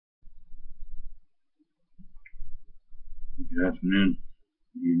Good afternoon,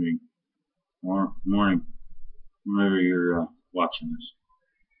 evening, or morning, whenever you're watching this.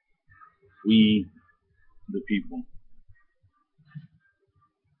 We, the people.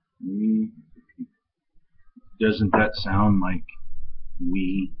 We, the people. Doesn't that sound like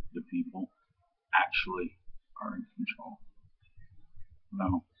we, the people, actually are in control?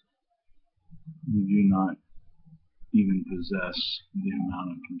 Well, we do not even possess the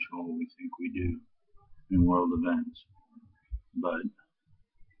amount of control we think we do in world events, but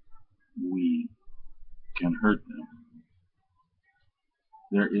we can hurt them.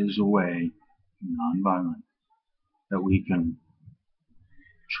 There is a way, non-violent, that we can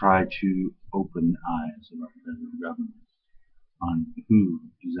try to open the eyes of our federal government on who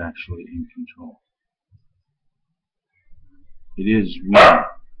is actually in control. It is we,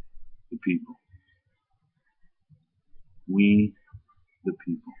 the people. We, the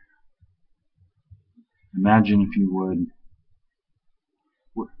people. Imagine, if you would,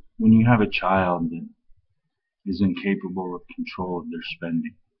 when you have a child that is incapable of control of their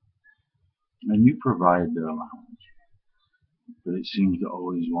spending, and you provide their allowance, but it seems to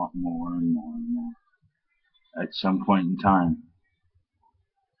always want more and more and more. At some point in time,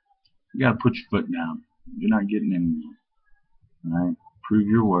 you gotta put your foot down. You're not getting any more. Alright? Prove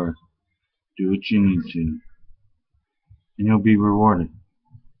your worth. Do what you need to. And you'll be rewarded.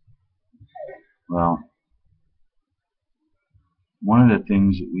 Well, one of the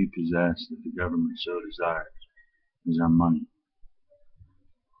things that we possess that the government so desires is our money.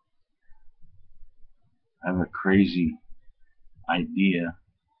 I have a crazy idea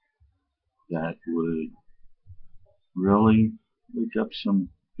that would really wake up some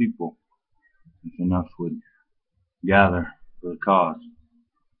people, if enough would gather for the cause.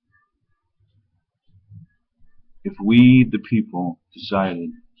 If we, the people, decided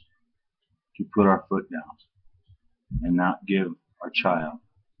to put our foot down and not give our child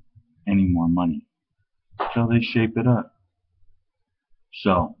any more money until they shape it up.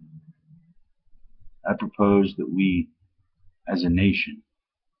 So, I propose that we, as a nation,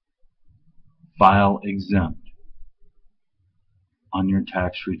 file exempt on your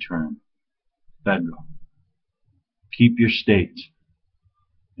tax return. Federal. Keep your states.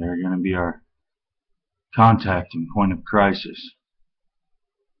 They're going to be our contact and point of crisis.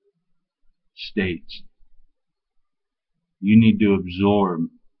 States. You need to absorb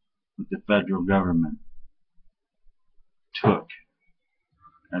what the federal government took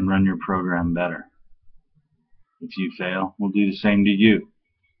and run your program better. If you fail, we'll do the same to you.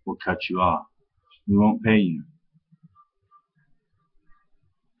 We'll cut you off. We won't pay you.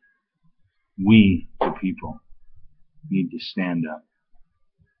 We, the people, need to stand up,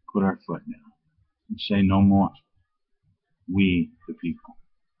 put our foot down, and say no more. We, the people,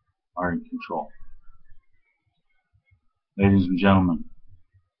 are in control. Ladies and gentlemen,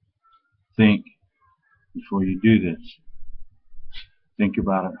 think before you do this. Think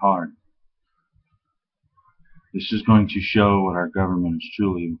about it hard. This is going to show what our government is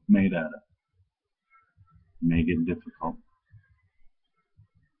truly made out of. It may get difficult.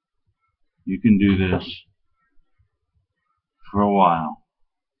 You can do this for a while.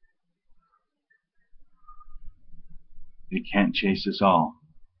 They can't chase us all.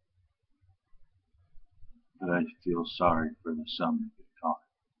 But I feel sorry for the some that get caught.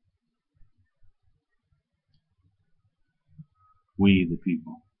 We, the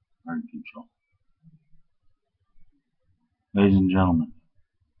people, are in control. Ladies and gentlemen,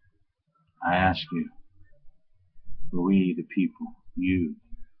 I ask you, for we, the people, you,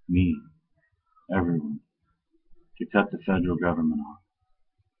 me, everyone, to cut the federal government off.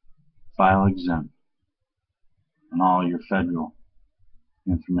 File exempt on all your federal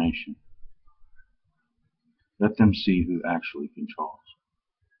information. Let them see who actually controls.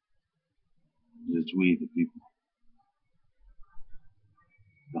 It's we, the people.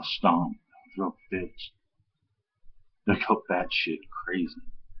 They'll stomp, they'll throw fits. They'll go batshit crazy.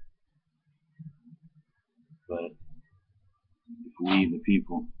 But if we, the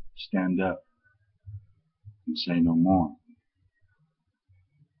people, stand up and say no more,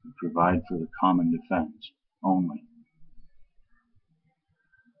 we provide for the common defense only.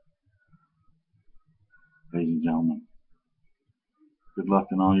 Ladies and gentlemen, good luck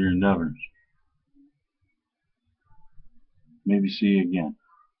in all your endeavors. Maybe see you again,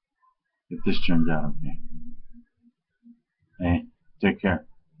 if this turns out okay. Hey, take care.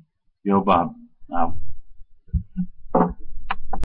 Yo, Bob, out.